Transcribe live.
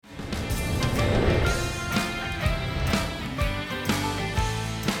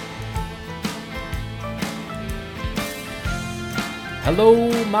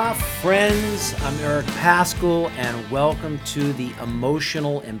Hello, my friends. I'm Eric Pascal, and welcome to the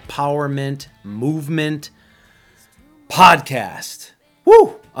Emotional Empowerment Movement Podcast.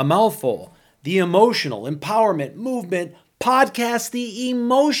 Woo! A mouthful. The Emotional Empowerment Movement Podcast, the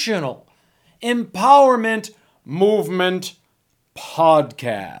Emotional Empowerment Movement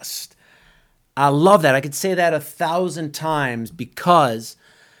Podcast. I love that. I could say that 1,000 times because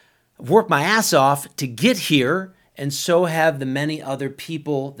I've worked my ass off to get here, and so have the many other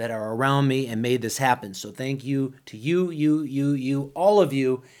people that are around me and made this happen. So thank you to you, all of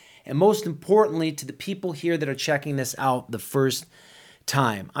you, and most importantly to the people here that are checking this out the first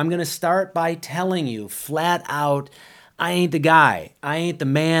time. I'm going to start by telling you flat out, I ain't the guy. I ain't the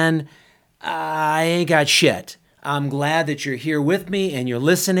man. I ain't got shit. I'm glad that you're here with me and you're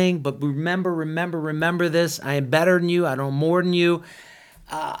listening, but remember this. I am better than you. I know more than you.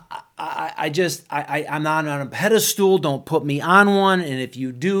 I'm not on a pedestal. Don't put me on one. And if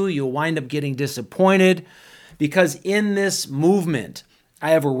you do, you'll wind up getting disappointed, because in this movement, I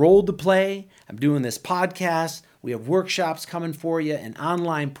have a role to play. I'm doing this podcast. We have workshops coming for you and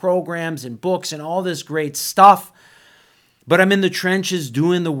online programs and books and all this great stuff. But I'm in the trenches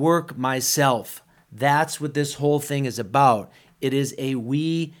doing the work myself. That's what this whole thing is about. It is a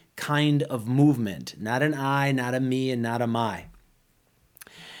we kind of movement, not an I, not a me, and not a my.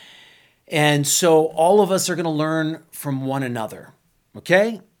 And so all of us are going to learn from one another,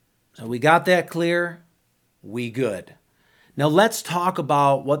 okay? So we got that clear? We good. Now let's talk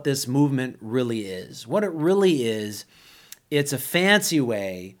about what this movement really is. What it really is, it's a fancy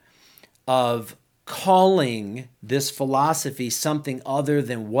way of calling this philosophy something other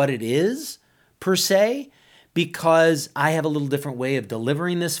than what it is, per se, because I have a little different way of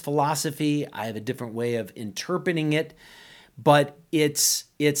delivering this philosophy. I have a different way of interpreting it. But it's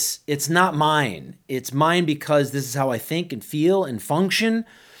not mine. It's mine because this is how I think and feel and function,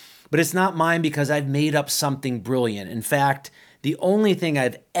 but it's not mine because I've made up something brilliant. In fact, the only thing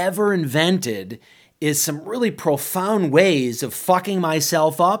I've ever invented is some really profound ways of fucking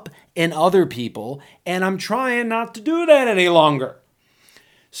myself up and other people, and I'm trying not to do that any longer.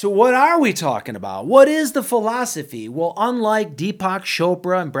 So what are we talking about? What is the philosophy? Well, unlike Deepak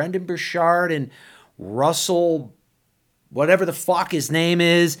Chopra and Brendan Burchard and Russell whatever the fuck his name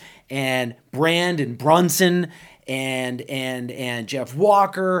is, and Brandon Brunson, and Jeff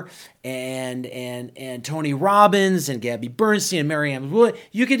Walker, and Tony Robbins, and Gabby Bernstein, and Marianne Wood.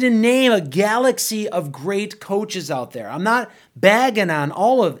 You could name a galaxy of great coaches out there. I'm not bagging on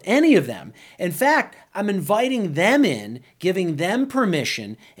any of them. In fact, I'm inviting them in, giving them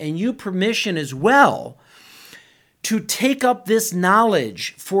permission, and you permission as well, to take up this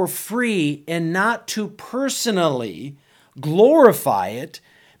knowledge for free and not to personally glorify it,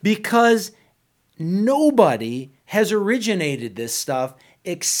 because nobody has originated this stuff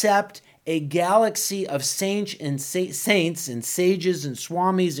except a galaxy of saints and sages and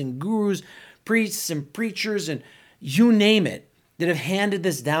swamis and gurus, priests and preachers, and you name it, that have handed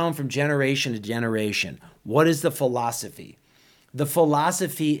this down from generation to generation. What is the philosophy? The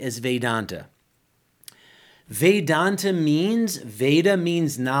philosophy is Vedanta. Vedanta means, Veda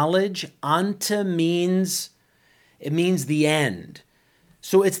means knowledge, Anta means the end.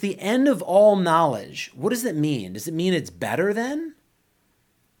 So it's the end of all knowledge. What does it mean? Does it mean it's better then?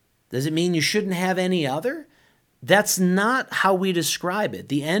 Does it mean you shouldn't have any other? That's not how we describe it.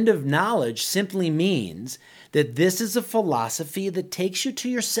 The end of knowledge simply means that this is a philosophy that takes you to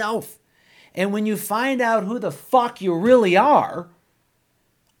yourself. And when you find out who the fuck you really are,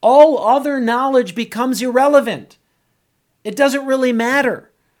 all other knowledge becomes irrelevant. It doesn't really matter.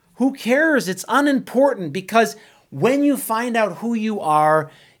 Who cares? It's unimportant, because when you find out who you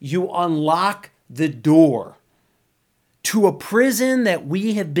are, you unlock the door to a prison that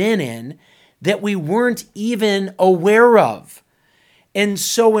we have been in that we weren't even aware of. And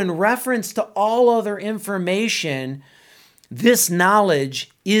so in reference to all other information, this knowledge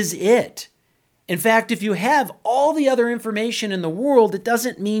is it. In fact, if you have all the other information in the world, it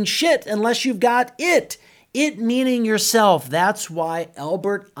doesn't mean shit unless you've got it. It meaning yourself. That's why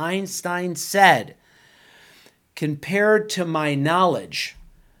Albert Einstein said, compared to my knowledge,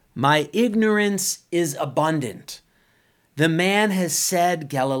 my ignorance is abundant. The man has said,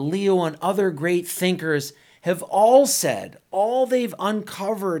 Galileo and other great thinkers have all said, all they've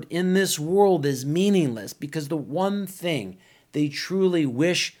uncovered in this world is meaningless, because the one thing they truly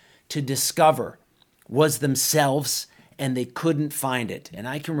wish to discover was themselves, and they couldn't find it. And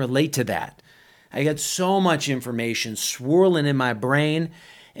I can relate to that. I got so much information swirling in my brain,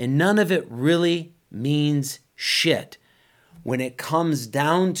 and none of it really means shit when it comes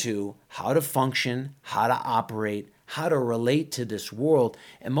down to how to function, how to operate, how to relate to this world,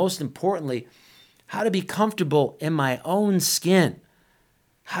 and most importantly, how to be comfortable in my own skin,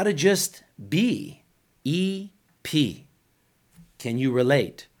 how to just be. EP. Can you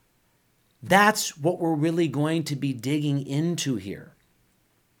relate? That's what we're really going to be digging into here.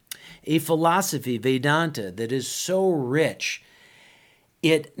 A philosophy, Vedanta, that is so rich,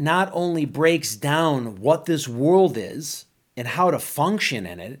 it not only breaks down what this world is and how to function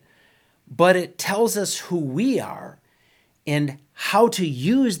in it, but it tells us who we are and how to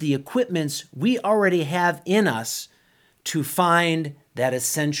use the equipments we already have in us to find that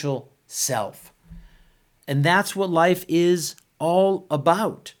essential self. And that's what life is all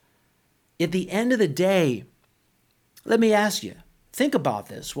about. At the end of the day, let me ask you, think about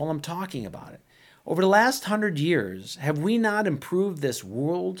this while I'm talking about it. Over the last 100 years, have we not improved this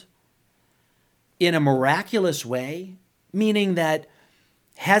world in a miraculous way? Meaning that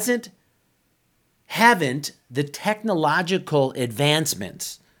haven't the technological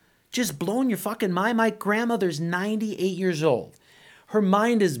advancements just blown your fucking mind? My grandmother's 98 years old. Her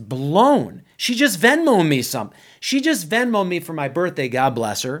mind is blown. She just Venmoed me some. She just Venmoed me for my birthday, God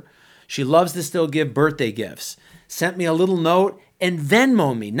bless her. She loves to still give birthday gifts. Sent me a little note and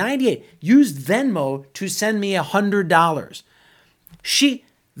Venmo me, 98. Used Venmo to send me $100.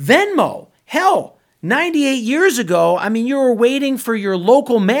 Venmo, hell, 98 years ago, you were waiting for your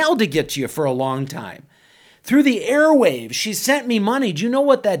local mail to get to you for a long time. Through the airwaves, she sent me money. Do you know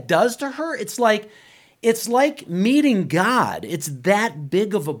what that does to her? It's like meeting God. It's that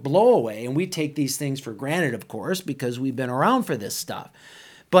big of a blowaway. And we take these things for granted, of course, because we've been around for this stuff.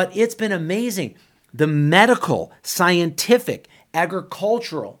 But it's been amazing. The medical, scientific,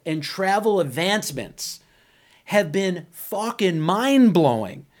 agricultural, and travel advancements have been fucking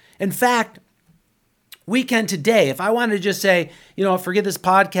mind-blowing. In fact, we can today, if I wanted to just say, forget this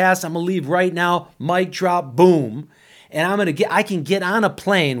podcast, I'm going to leave right now, mic drop, boom, and I can get on a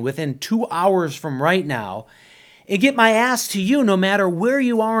plane within 2 hours from right now and get my ass to you no matter where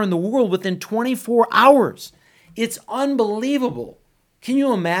you are in the world within 24 hours. It's unbelievable. Can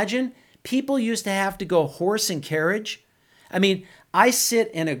you imagine? People used to have to go horse and carriage. I sit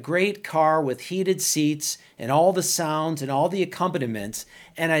in a great car with heated seats and all the sounds and all the accompaniments,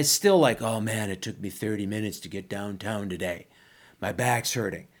 and I still oh man, it took me 30 minutes to get downtown today. My back's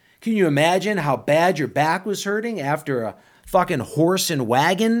hurting. Can you imagine how bad your back was hurting after a fucking horse and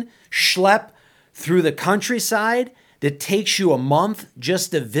wagon schlep through the countryside that takes you a month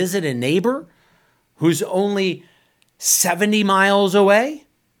just to visit a neighbor who's only 70 miles away?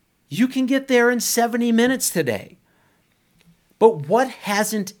 You can get there in 70 minutes today. But what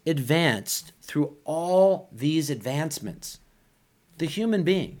hasn't advanced through all these advancements? The human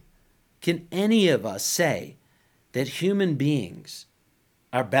being. Can any of us say that human beings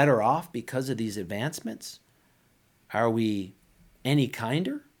are better off because of these advancements? Are we any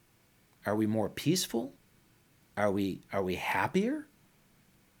kinder? Are we more peaceful? Are we happier?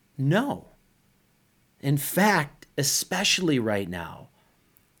 No. In fact, especially right now,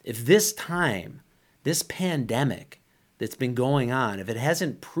 if this pandemic that's been going on, if it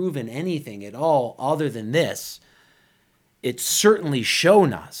hasn't proven anything at all other than this, it's certainly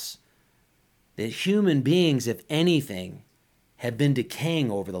shown us that human beings, if anything, have been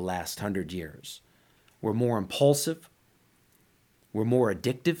decaying over the last 100 years. We're more impulsive. We're more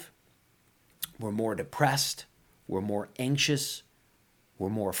addictive. We're more depressed. We're more anxious. We're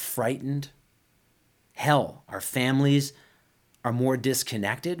more frightened. Hell, our families are more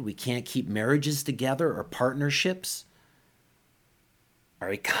disconnected. We can't keep marriages together or partnerships. Our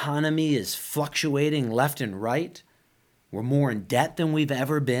economy is fluctuating left and right. We're more in debt than we've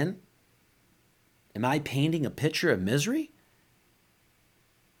ever been. Am I painting a picture of misery?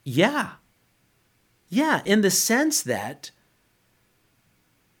 Yeah. Yeah, in the sense that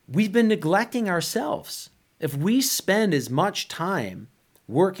we've been neglecting ourselves. If we spend as much time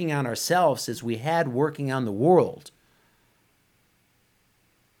working on ourselves as we had working on the world,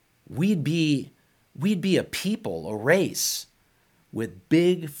 we'd be a people, a race, with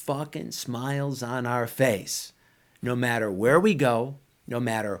big fucking smiles on our face. No matter where we go, no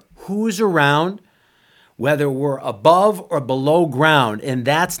matter who's around, whether we're above or below ground. And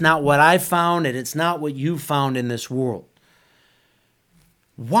that's not what I found, and it's not what you found in this world.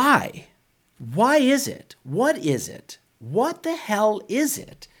 Why? Why is it? What is it? What the hell is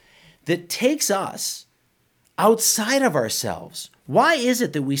it that takes us outside of ourselves? Why is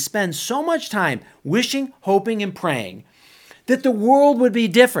it that we spend so much time wishing, hoping, and praying that the world would be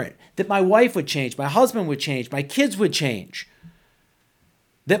different, that my wife would change, my husband would change, my kids would change,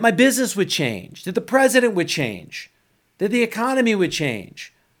 that my business would change, that the president would change, that the economy would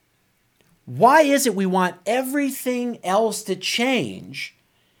change? Why is it we want everything else to change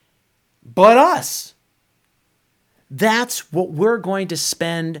but us? That's what we're going to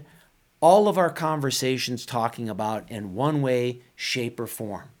spend all of our conversations talking about in one way, shape, or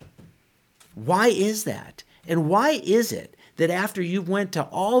form. Why is that? And why is it that after you've went to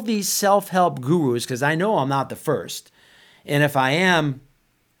all these self-help gurus, because I know I'm not the first, and if I am,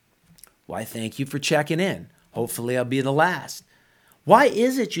 why, thank you for checking in. Hopefully I'll be the last. Why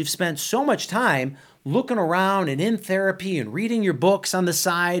is it you've spent so much time looking around and in therapy and reading your books on the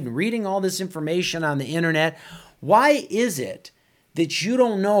side and reading all this information on the internet? Why is it that you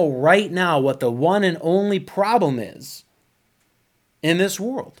don't know right now what the one and only problem is in this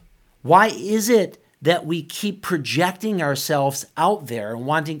world? Why is it that we keep projecting ourselves out there and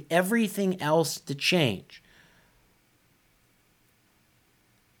wanting everything else to change?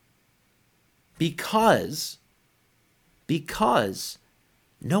 Because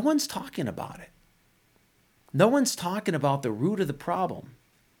no one's talking about it. No one's talking about the root of the problem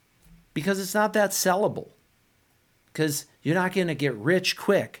because it's not that sellable. Because you're not going to get rich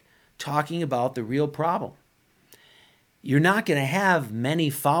quick talking about the real problem. You're not going to have many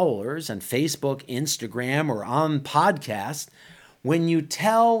followers on Facebook, Instagram, or on podcasts when you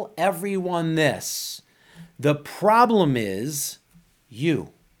tell everyone this. The problem is you.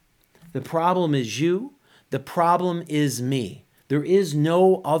 The problem is you. The problem is me. There is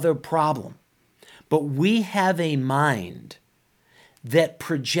no other problem. But we have a mind that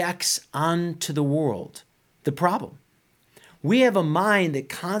projects onto the world the problem. We have a mind that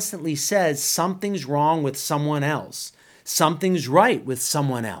constantly says something's wrong with someone else. Something's right with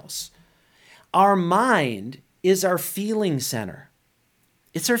someone else. Our mind is our feeling center.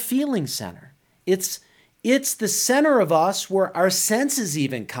 It's our feeling center. It's the center of us where our senses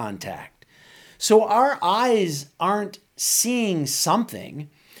even contact. So our eyes aren't seeing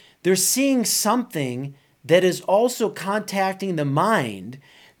something. They're seeing something that is also contacting the mind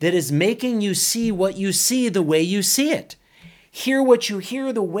that is making you see what you see the way you see it. Hear what you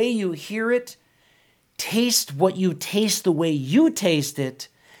hear the way you hear it. Taste what you taste the way you taste it.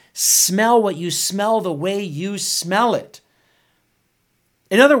 Smell what you smell the way you smell it.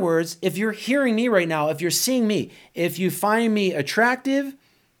 In other words, if you're hearing me right now, if you're seeing me, if you find me attractive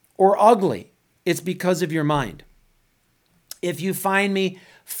or ugly, it's because of your mind. If you find me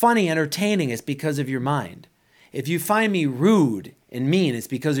funny, entertaining, it's because of your mind. If you find me rude and mean, it's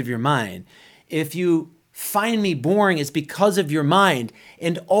because of your mind. If you find me boring, it's because of your mind.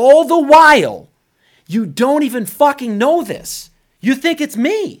 And all the while, you don't even fucking know this. You think it's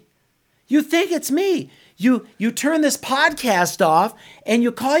me. You think it's me. You turn this podcast off and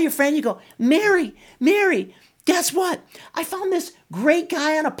you call your friend, you go, Mary, guess what? I found this great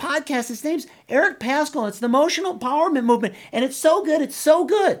guy on a podcast. His name's Eric Pascal. It's the Emotional Empowerment Movement. And it's so good. It's so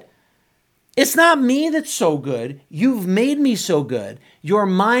good. It's not me that's so good. You've made me so good. Your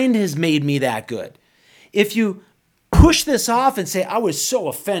mind has made me that good. If you push this off and say, I was so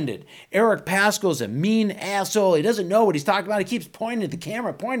offended. Eric Pascal's a mean asshole. He doesn't know what he's talking about. He keeps pointing at the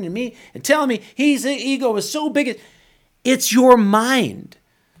camera, pointing at me and telling me his ego is so big. It's your mind.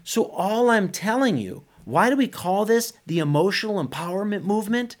 So all I'm telling you, why do we call this the emotional empowerment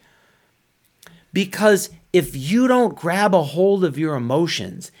movement? Because if you don't grab a hold of your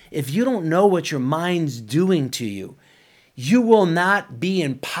emotions, if you don't know what your mind's doing to you, you will not be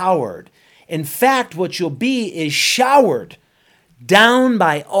empowered. In fact, what you'll be is showered down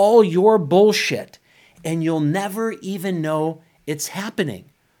by all your bullshit, and you'll never even know it's happening.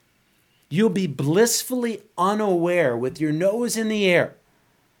 You'll be blissfully unaware with your nose in the air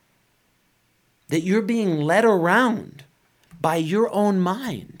that you're being led around by your own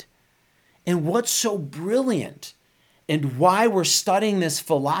mind. And what's so brilliant and why we're studying this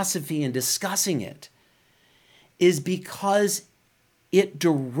philosophy and discussing it is because it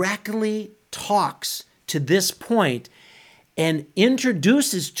directly talks to this point and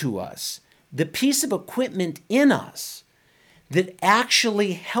introduces to us the piece of equipment in us that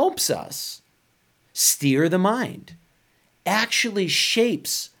actually helps us steer the mind, actually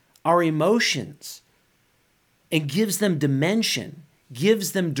shapes our emotions and gives them dimension,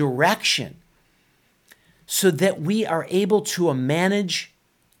 gives them direction so that we are able to manage,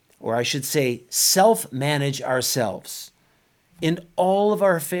 or I should say self-manage ourselves in all of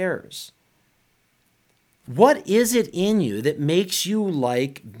our affairs. What is it in you that makes you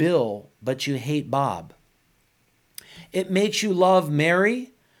like Bill, but you hate Bob? It makes you love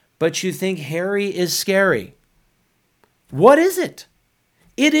Mary, but you think Harry is scary. What is it?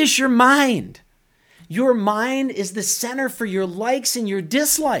 It is your mind. Your mind is the center for your likes and your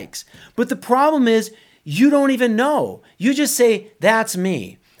dislikes. But the problem is you don't even know. You just say, that's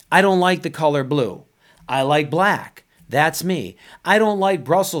me. I don't like the color blue. I like black. That's me. I don't like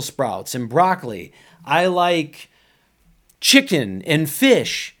Brussels sprouts and broccoli. I like chicken and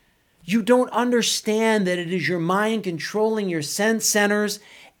fish. You don't understand that it is your mind controlling your sense centers.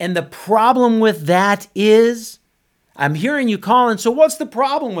 And the problem with that is, I'm hearing you calling, so what's the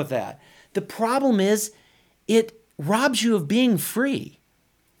problem with that? The problem is it robs you of being free.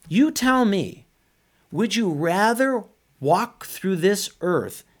 You tell me, would you rather walk through this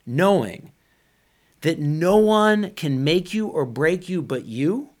earth knowing that no one can make you or break you but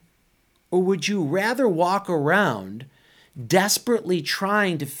you? Or would you rather walk around desperately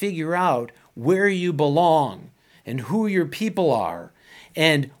trying to figure out where you belong and who your people are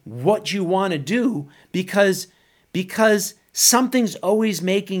and what you want to do because something's always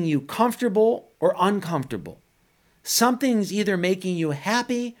making you comfortable or uncomfortable? Something's either making you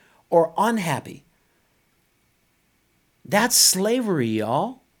happy or unhappy. That's slavery,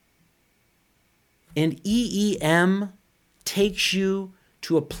 y'all. And EEM takes you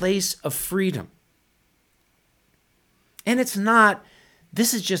to a place of freedom. And it's not,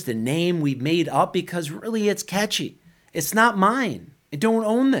 this is just a name we made up because really it's catchy. It's not mine. I don't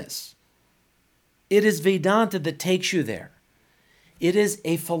own this. It is Vedanta that takes you there. It is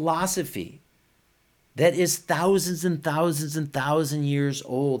a philosophy that is thousands and thousands and thousands years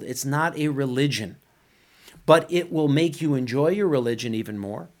old. It's not a religion, but it will make you enjoy your religion even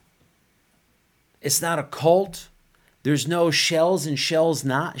more. It's not a cult. There's no shells and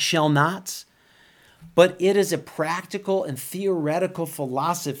shell knots. But it is a practical and theoretical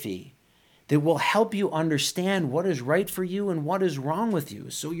philosophy that will help you understand what is right for you and what is wrong with you.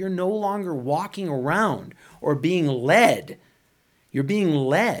 So you're no longer walking around or being led. You're being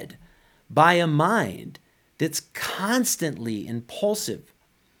led by a mind that's constantly impulsive,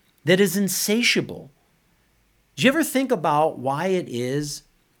 that is insatiable. Do you ever think about why it is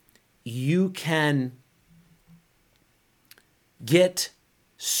you can get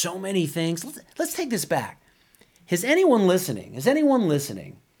so many things? Let's take this back. Has anyone listening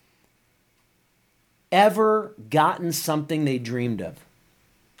ever gotten something they dreamed of?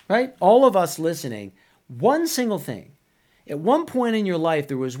 Right? All of us listening, one single thing. At one point in your life,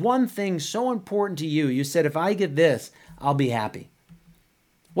 there was one thing so important to you. You said, if I get this, I'll be happy.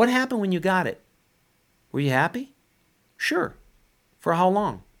 What happened when you got it? Were you happy? Sure. For how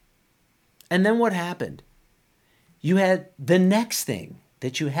long? And then what happened? You had the next thing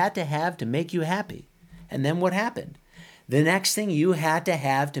that you had to have to make you happy. And then what happened? The next thing you had to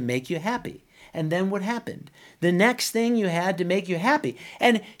have to make you happy. And then what happened? The next thing you had to make you happy.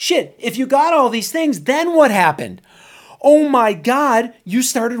 And shit, if you got all these things, then what happened? Oh my God, you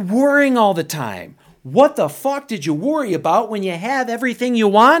started worrying all the time. What the fuck did you worry about when you have everything you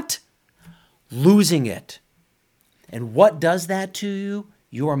want? Losing it. And what does that to you?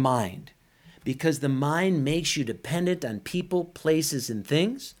 Your mind. Because the mind makes you dependent on people, places, and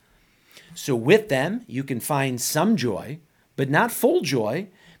things. So with them, you can find some joy, but not full joy,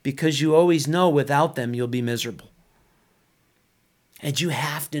 because you always know without them, you'll be miserable. And you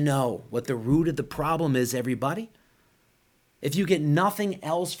have to know what the root of the problem is, everybody. If you get nothing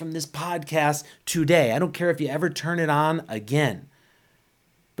else from this podcast today, I don't care if you ever turn it on again,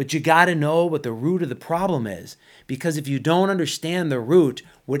 but you got to know what the root of the problem is. Because if you don't understand the root,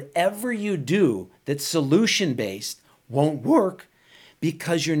 whatever you do that's solution-based won't work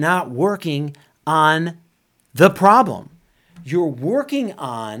because you're not working on the problem. You're working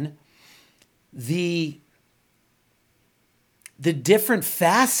on the different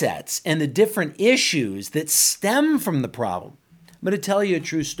facets and the different issues that stem from the problem. I'm going to tell you a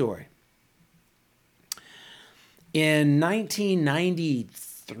true story. In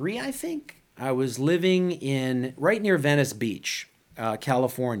 1993, I think, I was living right near Venice Beach,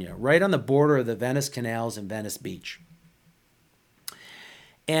 California, right on the border of the Venice Canals and Venice Beach.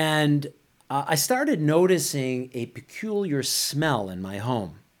 And I started noticing a peculiar smell in my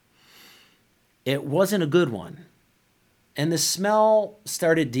home. It wasn't a good one. And the smell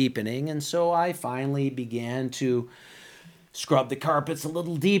started deepening, and so I finally began to scrub the carpets a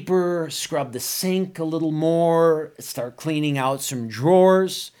little deeper, scrub the sink a little more, start cleaning out some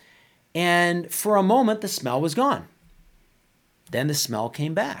drawers, and for a moment the smell was gone. Then the smell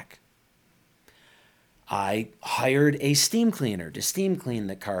came back. I hired a steam cleaner to steam clean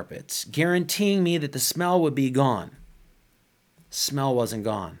the carpets, guaranteeing me that the smell would be gone. Smell wasn't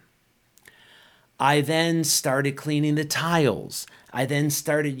gone. I then started cleaning the tiles. I then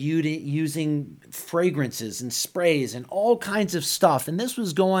started using fragrances and sprays and all kinds of stuff. And this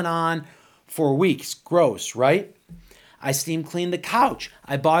was going on for weeks. Gross, right? I steam cleaned the couch.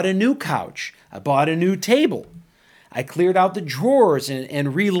 I bought a new couch. I bought a new table. I cleared out the drawers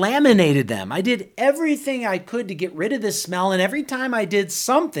and re-laminated them. I did everything I could to get rid of this smell, and every time I did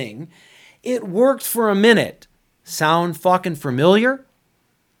something, it worked for a minute. Sound fucking familiar?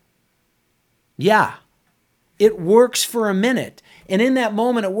 Yeah, it works for a minute. And in that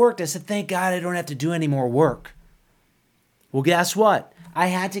moment it worked. I said, thank God I don't have to do any more work. Well, guess what? I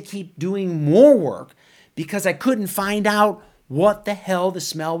had to keep doing more work because I couldn't find out what the hell the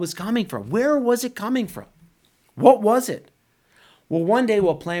smell was coming from. Where was it coming from? What was it? Well, one day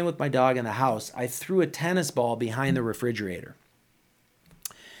while playing with my dog in the house, I threw a tennis ball behind the refrigerator.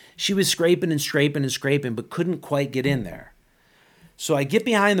 She was scraping and scraping and scraping, but couldn't quite get in there. So I get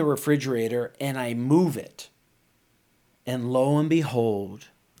behind the refrigerator and I move it. And lo and behold,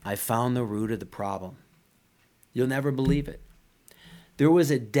 I found the root of the problem. You'll never believe it. There was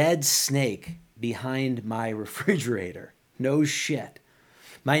a dead snake behind my refrigerator. No shit.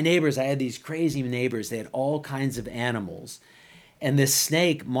 My neighbors, I had these crazy neighbors. They had all kinds of animals. And this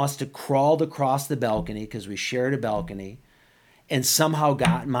snake must have crawled across the balcony because we shared a balcony and somehow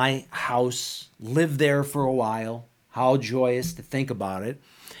got in my house, lived there for a while. How joyous to think about it.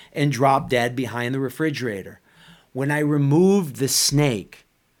 And dropped dead behind the refrigerator. When I removed the snake,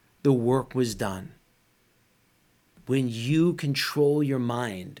 the work was done. When you control your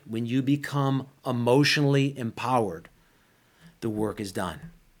mind, when you become emotionally empowered, the work is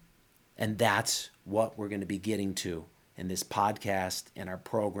done. And that's what we're going to be getting to in this podcast, in our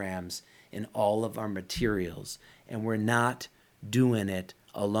programs, in all of our materials. And we're not doing it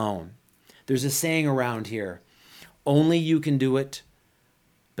alone. There's a saying around here, only you can do it,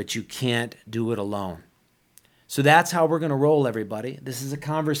 but you can't do it alone. So that's how we're going to roll, everybody. This is a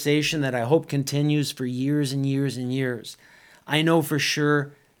conversation that I hope continues for years and years and years. I know for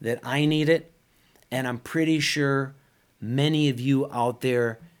sure that I need it, and I'm pretty sure many of you out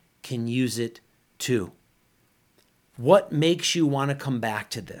there can use it too. What makes you want to come back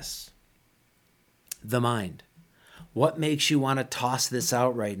to this? The mind. What makes you want to toss this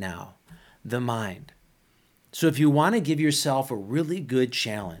out right now? The mind. So if you want to give yourself a really good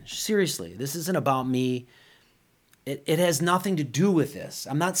challenge, seriously, this isn't about me. It has nothing to do with this.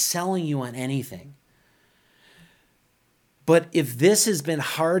 I'm not selling you on anything. But if this has been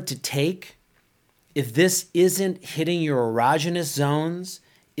hard to take, if this isn't hitting your erogenous zones,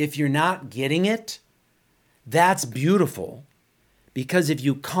 if you're not getting it, that's beautiful. Because if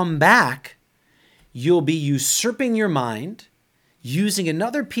you come back, you'll be usurping your mind, using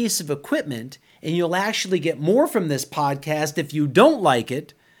another piece of equipment, and you'll actually get more from this podcast if you don't like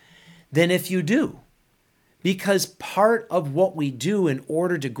it than if you do. Because part of what we do in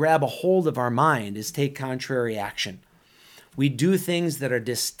order to grab a hold of our mind is take contrary action. We do things that are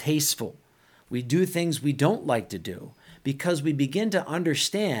distasteful. We do things we don't like to do because we begin to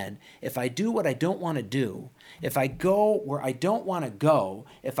understand if I do what I don't want to do, if I go where I don't want to go,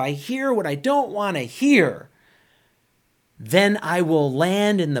 if I hear what I don't want to hear, then I will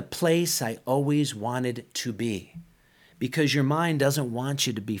land in the place I always wanted to be. Because your mind doesn't want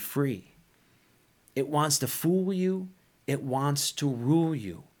you to be free. It wants to fool you. It wants to rule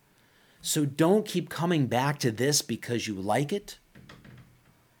you. So don't keep coming back to this because you like it.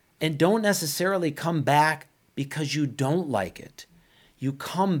 And don't necessarily come back because you don't like it. You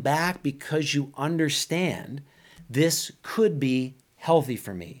come back because you understand this could be healthy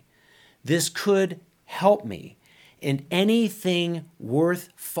for me. This could help me. And anything worth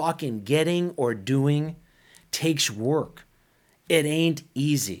fucking getting or doing takes work. It ain't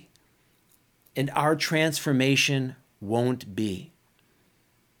easy. And our transformation won't be.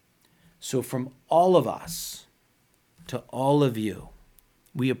 So from all of us to all of you,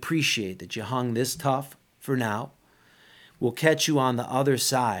 we appreciate that you hung this tough for now. We'll catch you on the other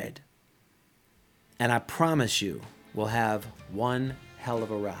side. And I promise you, we'll have one hell of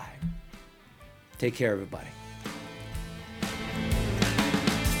a ride. Take care, everybody.